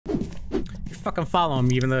fucking follow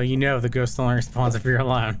him even though you know the ghost only responds if you're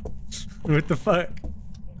alone. What the fuck?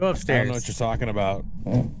 Go upstairs. I don't know what you're talking about.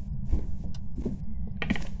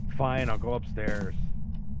 Fine, I'll go upstairs.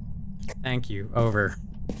 Thank you. Over.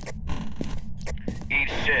 Eat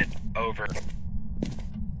shit. Over.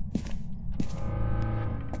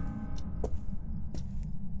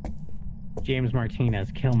 James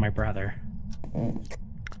Martinez, kill my brother.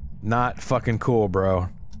 Not fucking cool, bro.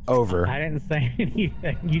 Over. I didn't say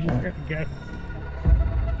anything. You just heard the ghost.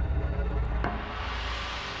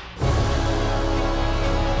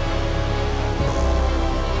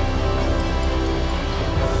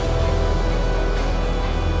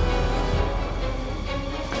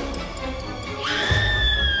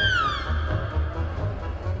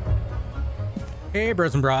 Hey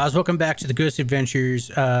bros and bras, welcome back to the Ghost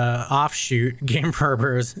Adventures offshoot, Game for Our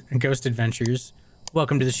Bros and Ghost Adventures.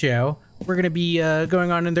 Welcome to the show. We're going to be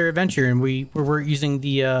going on in their adventure, and we're using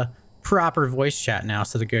the proper voice chat now,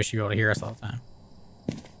 so the ghost should be able to hear us all the time.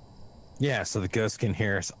 Yeah, so the ghost can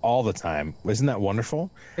hear us all the time. Isn't that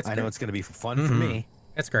wonderful? I know it's going to be fun for me.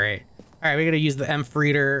 That's great. All right, we got to use the EMF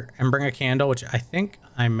reader and bring a candle, which I think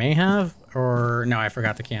I may have, or no, I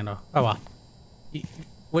forgot the candle. Oh well.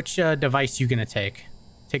 Which device you gonna take?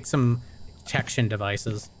 Take some detection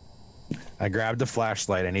devices. I grabbed a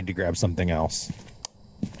flashlight. I need to grab something else.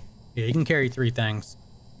 Yeah, you can carry 3 things.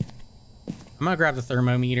 I'm gonna grab the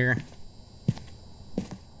thermometer.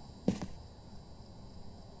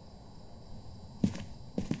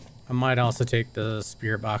 I might also take the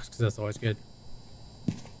spirit box because that's always good.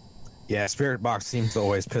 Yeah, spirit box seems to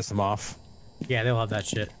always piss them off. Yeah, they love that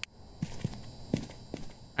shit.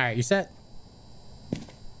 All right, you set?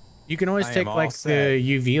 You can always take like the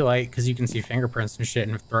UV light because you can see fingerprints and shit,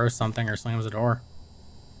 and throw something or slams a door.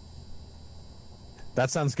 That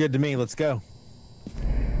sounds good to me. Let's go.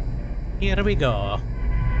 Here we go.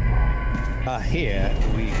 Here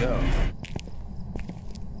we go.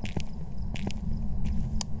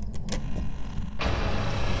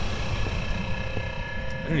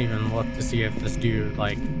 I didn't even look to see if this dude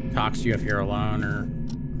like talks to you if you're alone or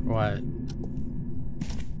what.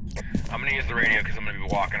 I'm gonna use the radio because I'm gonna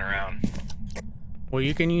be walking around. Well,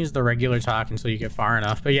 you can use the regular talk until you get far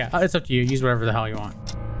enough. But yeah, it's up to you. Use whatever the hell you want.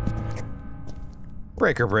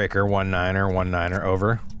 Breaker, 19er,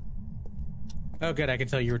 over. Oh, good. I could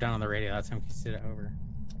tell you were down on the radio. That's how you said it over.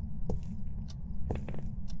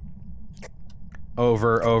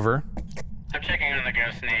 Over. I'm checking in on the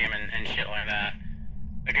ghost name and shit like that.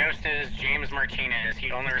 The ghost is James Martinez.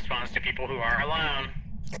 He only responds to people who are alone.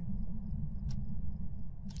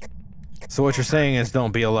 So what you're saying is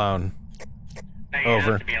don't be alone. No, you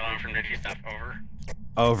Over. have to be alone from the stuff. Over.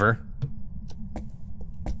 Over.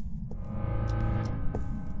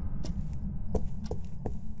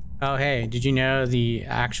 Oh, hey, did you know the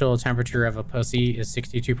actual temperature of a pussy is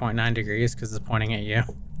 62.9 degrees because it's pointing at you?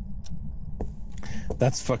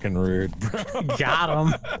 That's fucking rude, bro. Got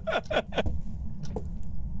him.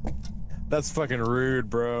 That's fucking rude,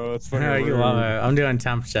 bro. That's fucking Oh, rude. you love it. I'm doing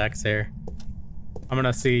temp checks here. I'm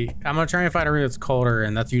gonna try and find a room that's colder,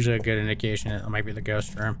 and that's usually a good indication it might be the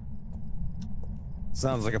ghost room.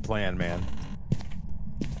 Sounds like a plan, man.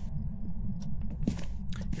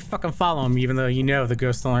 You fucking follow him even though you know the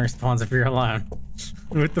ghost only responds if you're alone.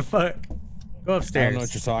 What the fuck? Go upstairs. I don't know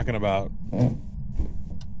what you're talking about.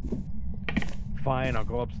 Fine, I'll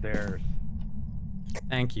go upstairs.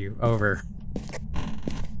 Thank you. Over.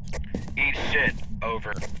 Eat shit.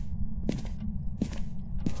 Over.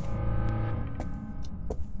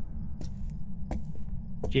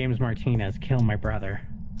 James Martinez, kill my brother.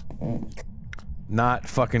 Not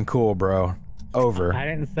fucking cool, bro. Over. I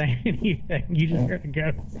didn't say anything. You just heard the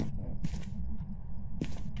ghost.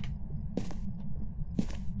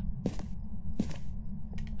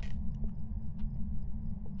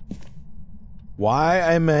 Why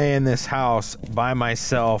am I in this house by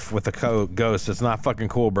myself with a ghost? It's not fucking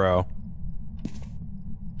cool, bro.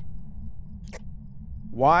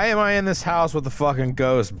 Why am I in this house with a fucking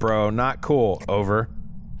ghost, bro? Not cool. Over.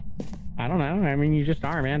 I don't know. I mean, you just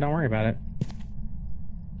are, man. Don't worry about it.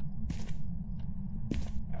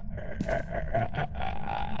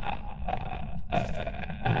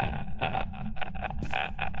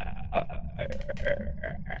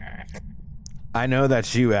 I know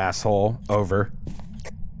that's you, asshole. Over.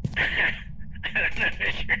 I don't know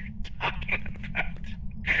what you're talking about.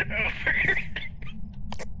 Over.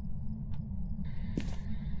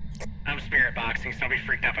 I'm spirit boxing, so don't be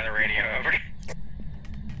freaked out by the radio. Over.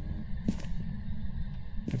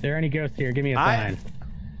 If there are any ghosts here, give me a sign.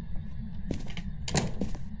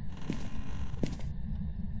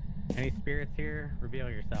 Any spirits here? Reveal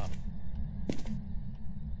yourself.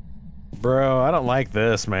 Bro, I don't like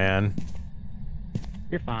this, man.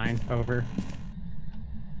 You're fine. Over.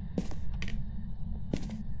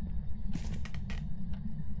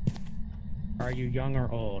 Are you young or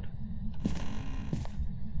old?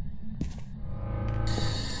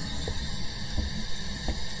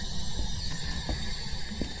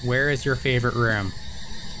 Where is your favorite room?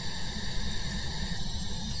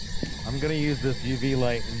 I'm gonna use this UV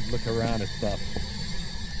light and look around at stuff.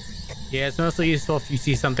 Yeah, it's mostly useful if you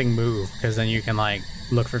see something move, because then you can, like,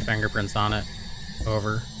 look for fingerprints on it.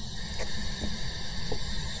 Over.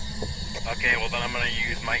 Okay, well then I'm gonna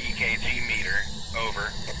use my EKG meter.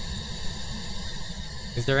 Over.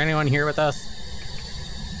 Is there anyone here with us?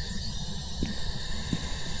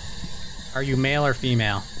 Are you male or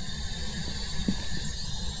female?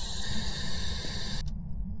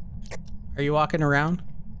 Are you walking around?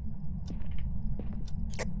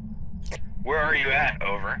 Where are you at?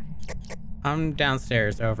 Over. I'm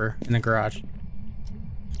downstairs, over, in the garage.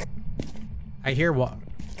 I hear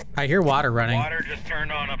water running. Water just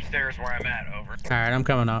turned on upstairs where I'm at. Over. Alright, I'm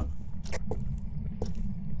coming up.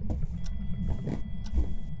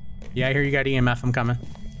 Yeah, I hear you got EMF. I'm coming.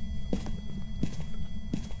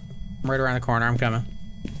 I'm right around the corner. I'm coming.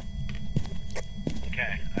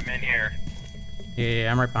 Okay, I'm in here.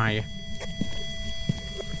 Yeah, I'm right behind you.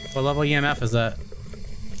 What level EMF is that?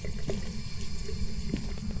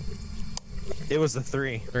 It was a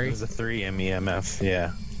 3. 3? It was a 3 MEMF,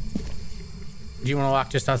 yeah. Do you want to walk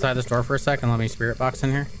just outside this door for a second? Let me spirit box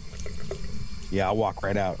in here. Yeah, I'll walk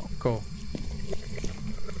right out. Cool.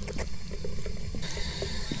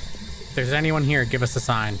 If there's anyone here, give us a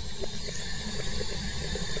sign.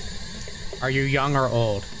 Are you young or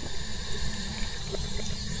old?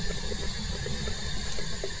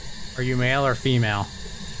 Are you male or female?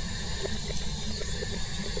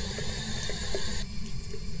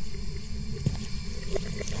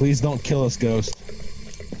 Please don't kill us, Ghost.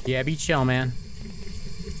 Yeah, be chill, man.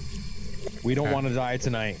 We don't want to die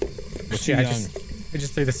tonight. We're too Yeah, young. I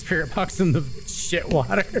just threw the spirit box in the shit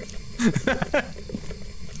water.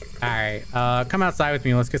 Alright, come outside with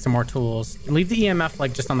me. Let's get some more tools. Leave the EMF,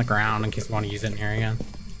 like, just on the ground in case you want to use it in here again.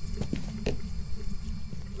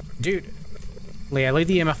 Dude. Yeah, leave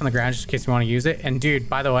the EMF on the ground just in case you want to use it. And, dude,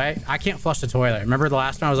 by the way, I can't flush the toilet. Remember the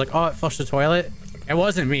last time I was like, oh, it flushed the toilet? It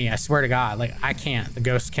wasn't me, I swear to God. Like, I can't. The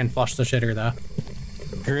ghost can flush the shitter, though.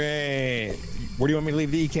 Great. Where do you want me to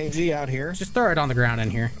leave the EKG? Out here? Just throw it on the ground in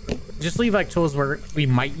here. Just leave, like, tools where we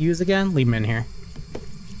might use again. Leave them in here.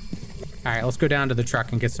 Alright, let's go down to the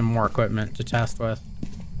truck and get some more equipment to test with.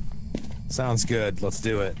 Sounds good. Let's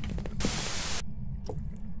do it.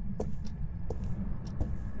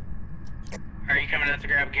 Are you coming out to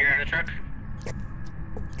grab gear in the truck?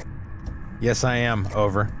 Yes, I am.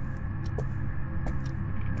 Over.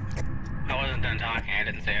 I wasn't done talking. I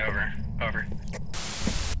didn't say over. Over.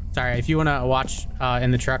 Sorry, if you want to watch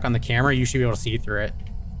in the truck on the camera, you should be able to see through it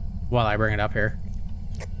while I bring it up here.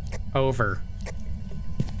 Over.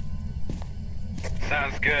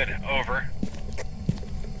 Sounds good. Over.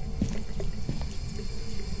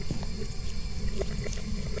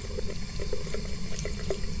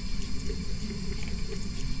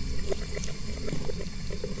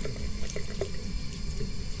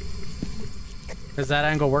 Does that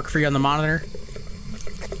angle work for you on the monitor? I'm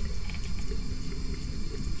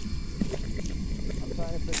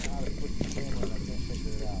trying to figure out how to switch the camera and I can't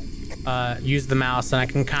figure it out. Use the mouse, and I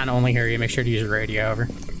can kind of only hear you. Make sure to use the radio. Over.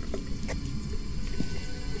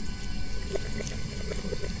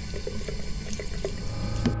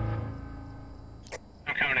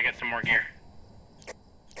 I'm coming to get some more gear.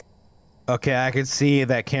 Okay, I could see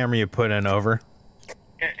that camera you put in. Over.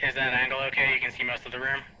 Is that angle okay? You can see most of the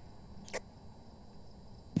room?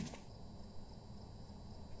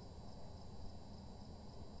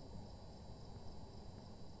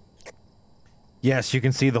 Yes, you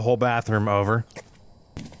can see the whole bathroom. Over.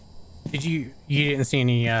 Did you didn't see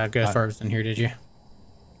any ghost orbs in here, did you?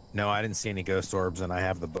 No, I didn't see any ghost orbs, and I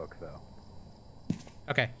have the book, though.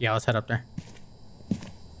 Okay, yeah, let's head up there.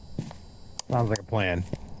 Sounds like a plan.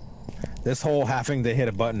 This whole having to hit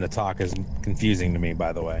a button to talk is confusing to me,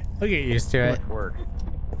 by the way. We'll get used to it. Much work.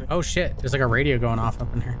 Oh shit, there's like a radio going off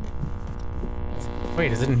up in here.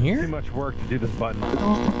 Wait, is it in Too here? much work to do this button.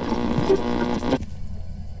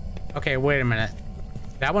 Okay, wait a minute.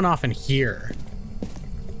 That went off in here.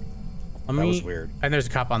 Let me, That was weird. And there's a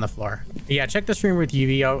cup on the floor. Yeah, check this room with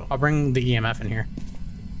UV. I'll bring the EMF in here.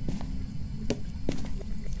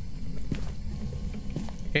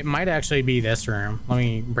 It might actually be this room. Let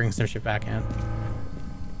me bring some shit back in.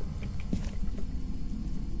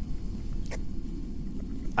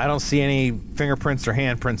 I don't see any fingerprints or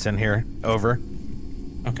handprints in here. Over.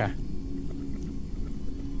 Okay.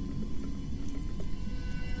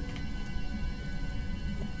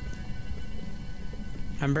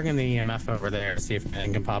 I'm bringing the EMF over there to see if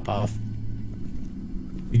anything can pop off.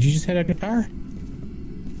 Did you just hit a guitar?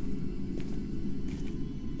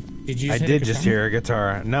 Did you? I did just hear a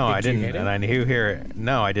guitar. No, I didn't, hit it? and I knew hear it.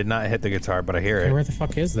 No, I did not hit the guitar, but I hear Okay, it. where the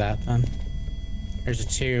fuck is that then? There's a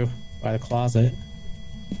 2 by the closet.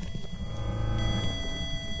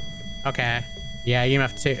 Okay. Yeah,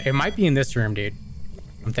 EMF 2. It might be in this room, dude.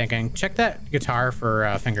 I'm thinking. Check that guitar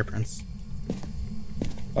for fingerprints.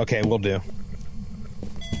 Okay, we'll do.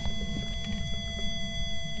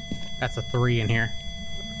 That's a 3 in here.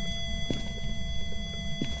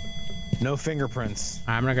 No fingerprints.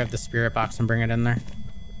 I'm gonna grab the spirit box and bring it in there.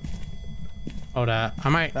 Hold up. I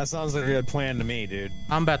might. That sounds like a good plan to me, dude.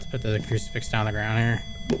 I'm about to put the crucifix down the ground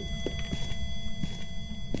here.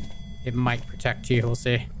 It might protect you. We'll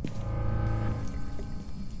see.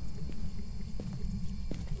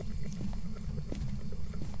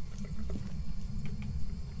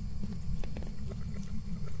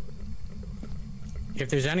 If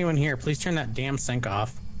there's anyone here, please turn that damn sink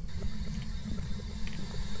off.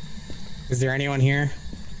 Is there anyone here?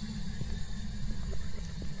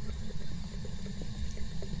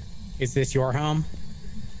 Is this your home?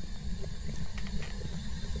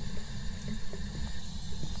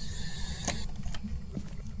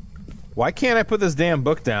 Why can't I put this damn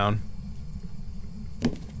book down?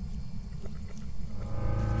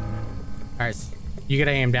 Alright, you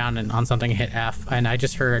gotta aim down and on something, hit F, and I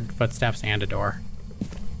just heard footsteps and a door.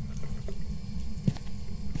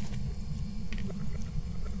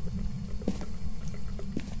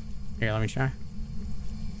 Here, let me try.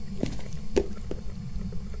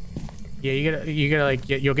 Yeah, you gotta like,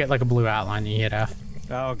 you'll get like a blue outline and you hit F.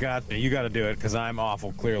 Oh, God, you got to do it because I'm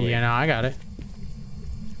awful, clearly. Yeah, no, I got it.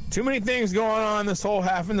 Too many things going on. This whole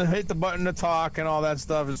having to hit the button to talk and all that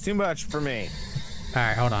stuff is too much for me.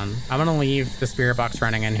 Alright, hold on. I'm gonna leave the spirit box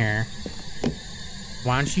running in here.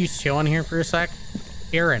 Why don't you chill in here for a sec?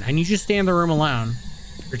 Aaron, I need you to stay in the room alone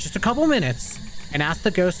for just a couple minutes and ask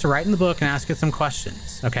the ghost to write in the book and ask it some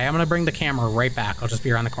questions. Okay, I'm gonna bring the camera right back. I'll just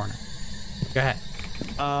be around the corner. Go ahead.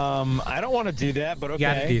 I don't want to do that, but okay. You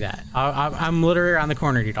gotta do that. I'm literally around the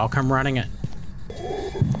corner, dude. I'll come running in.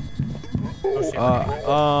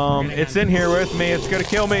 Oh, shit. It's in here with me. It's gonna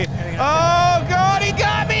kill me. Oh, God, he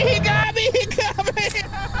got me! He got me! He got me!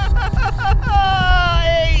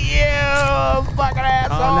 I hate you, fucking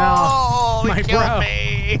asshole! Oh, no. He My killed bro.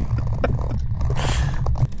 me!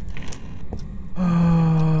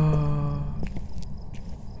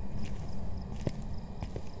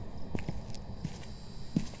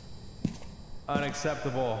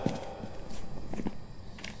 Unacceptable.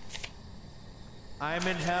 I'm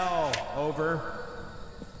in hell. Over.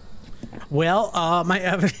 Well, my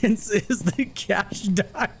evidence is the cash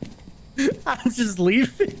died. I'm just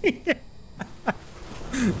leaving.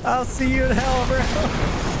 I'll see you in hell,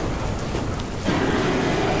 bro.